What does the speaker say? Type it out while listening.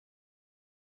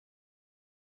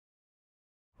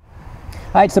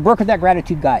Hi, it's the Broker That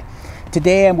Gratitude Guy.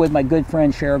 Today I'm with my good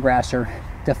friend Sherra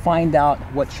to find out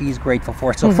what she's grateful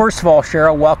for. So first of all,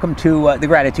 Sherra, welcome to the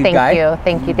Gratitude Guy.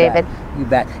 Thank you, David. You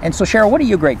bet. And so Sherra, what are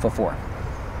you grateful for?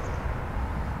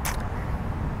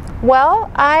 Well,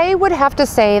 I would have to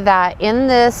say that in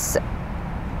this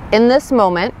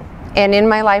moment and in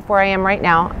my life where I am right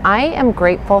now, I am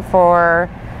grateful for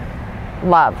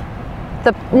love.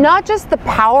 Not just the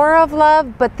power of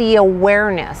love, but the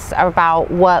awareness about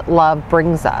what love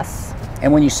brings us.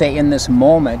 And when you say in this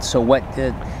moment, so what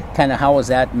kind of, how has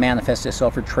that manifested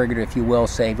itself or triggered, if you will,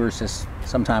 say, versus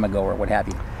some time ago or what have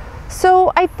you?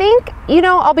 So I think,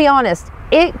 I'll be honest,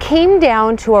 it came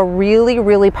down to a really,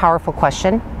 really powerful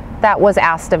question that was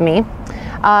asked of me.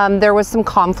 There was some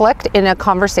conflict in a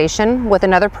conversation with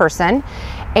another person,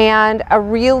 and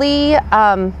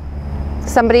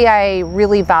somebody I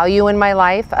really value in my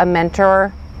life, a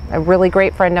mentor, a really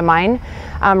great friend of mine,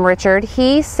 Richard,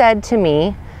 he said to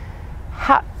me,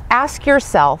 ask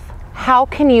yourself, how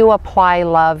can you apply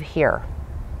love here?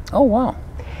 Oh, wow.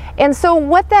 And so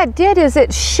what that did is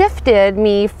it shifted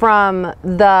me from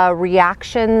the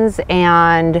reactions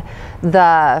and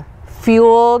the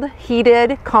fueled,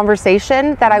 heated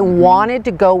conversation that I wanted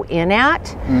to go in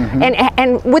at,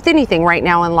 and with anything right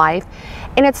now in life.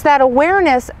 And it's that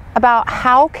awareness about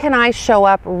how can I show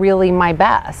up really my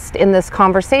best in this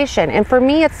conversation. And for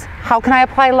me, it's how can I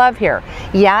apply love here?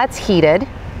 Yeah, it's heated.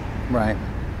 Right.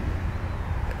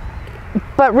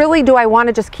 But really, do I want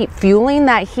to just keep fueling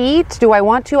that heat? Do I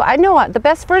want to? I know the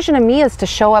best version of me is to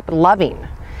show up loving.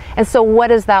 And so what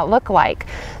does that look like?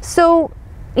 So,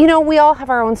 we all have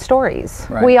our own stories.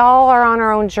 Right. We all are on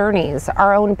our own journeys,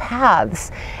 our own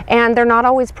paths, and they're not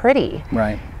always pretty.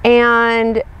 Right.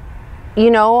 And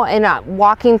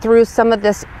walking through some of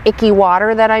this icky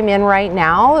water that I'm in right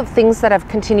now, of things that have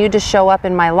continued to show up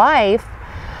in my life,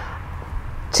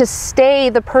 to stay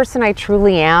the person I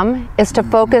truly am is to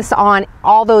focus on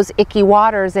all those icky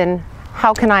waters and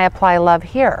how can I apply love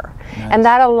here? Nice. And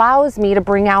that allows me to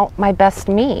bring out my best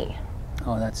me.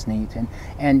 Oh, that's neat.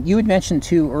 And you had mentioned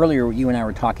too earlier, you and I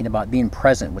were talking about being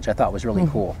present, which I thought was really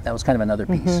cool. That was kind of another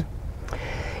piece.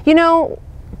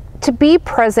 To be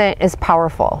present is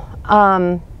powerful.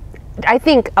 I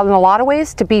think in a lot of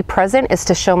ways to be present is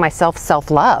to show myself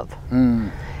self-love,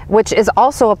 which is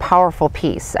also a powerful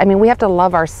piece. I mean, we have to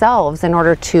love ourselves in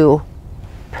order to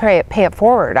pay it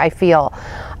forward, I feel.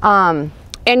 And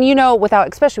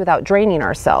especially without draining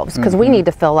ourselves, because we need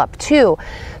to fill up too.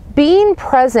 Being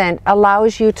present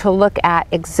allows you to look at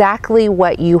exactly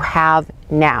what you have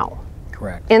now.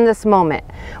 Correct. In this moment,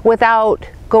 without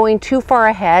going too far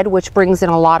ahead, which brings in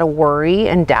a lot of worry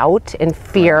and doubt and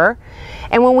fear.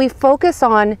 Right. And when we focus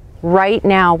on right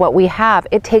now what we have,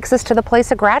 it takes us to the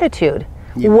place of gratitude.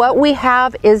 Yep. What we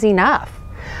have is enough.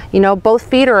 Both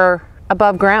feet are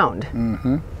above ground.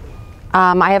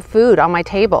 I have food on my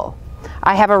table.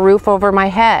 I have a roof over my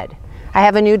head. I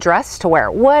have a new dress to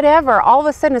wear. Whatever. All of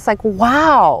a sudden it's like,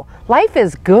 wow, life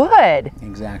is good.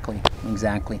 Exactly.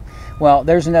 Well,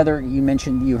 there's another,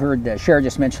 you heard Sherra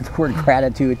just mentioned the word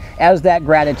gratitude. As that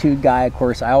gratitude guy, of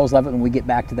course, I always love it when we get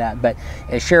back to that. But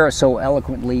as Sherra so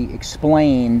eloquently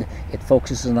explained, it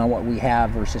focuses on what we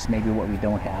have versus maybe what we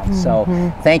don't have. So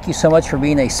thank you so much for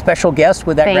being a special guest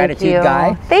with that gratitude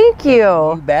guy. Thank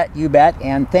you. You bet.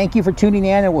 And thank you for tuning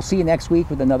in, and we'll see you next week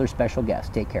with another special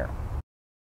guest. Take care.